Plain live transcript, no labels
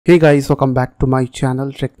Hey guys, welcome back to my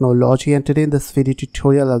channel Technology, and today in this video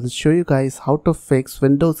tutorial I will show you guys how to fix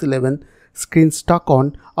Windows 11 screen stuck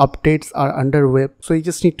on updates are underway. So you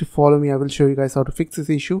just need to follow me. I will show you guys how to fix this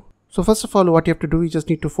issue. So first of all, what you have to do, you just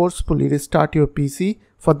need to forcefully restart your PC.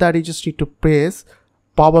 For that you just need to press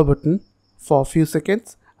power button for a few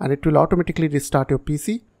seconds and it will automatically restart your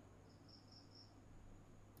PC.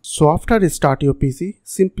 So after restart your PC,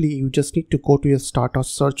 simply you just need to go to your start or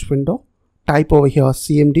search window. Type over here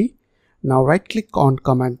CMD. Now right click on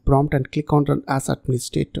command prompt and click on run as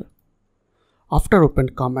administrator. After open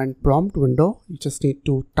command prompt window, you just need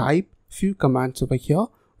to type few commands over here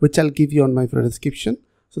which I'll give you on my video description.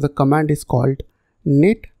 So the command is called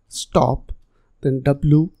net stop, then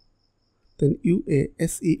W, then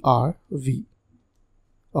wuauserv.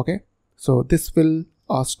 Okay, so this will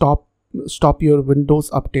stop your Windows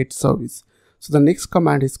update service. So the next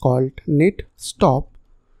command is called net stop,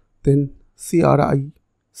 then cryptSvc.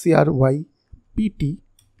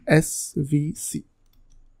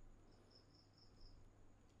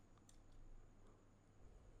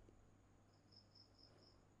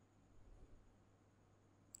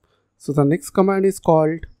 So the next command is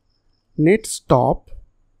called net stop.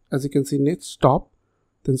 As you can see, net stop,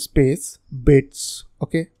 then space bits.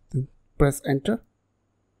 Okay, then press enter.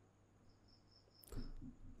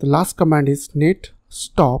 The last command is net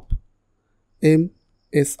stop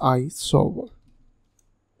msiserver.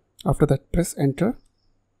 After that, press enter.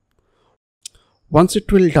 Once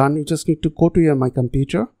it will done, you just need to go to your my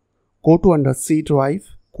computer, go to under C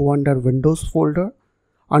drive, go under Windows folder.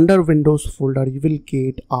 Under Windows folder you will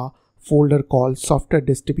get a folder called software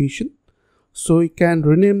distribution. So you can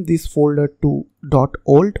rename this folder to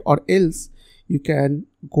 .old, or else you can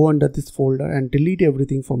go under this folder and delete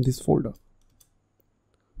everything from this folder.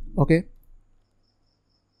 Okay.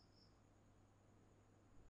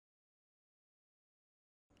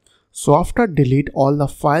 So after delete all the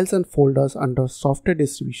files and folders under software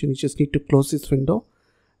distribution, you just need to close this window.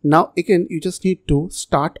 Now again, you just need to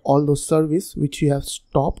start all those services which you have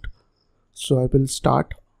stopped. So I will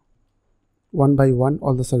start one by one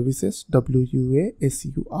all the services.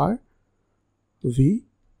 wuauserv.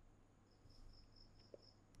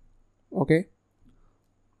 Okay.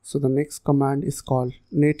 So the next command is called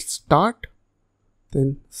net start,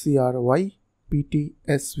 then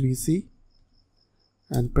cryptSvc,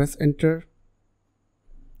 and press enter.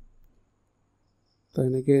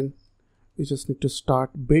 Then again you just need to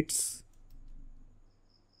start bits,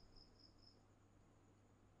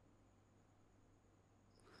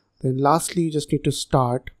 then lastly you just need to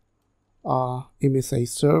start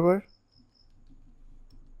msiserver.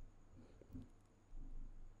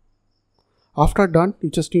 After done, you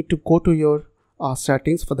just need to go to your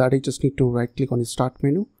settings. For that you just need to right click on the start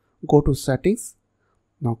menu, go to settings.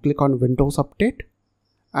 Now click on Windows Update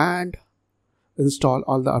and install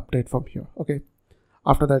all the update from here. Okay,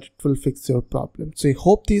 after that it will fix your problem. So I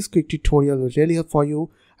hope this quick tutorial will really help for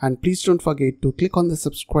you, and please don't forget to click on the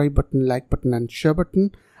subscribe button, like button and share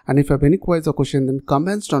button. And if you have any queries or question, then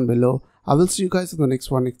comments down below. I will see you guys in the next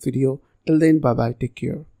video. Till then, bye bye, take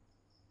care.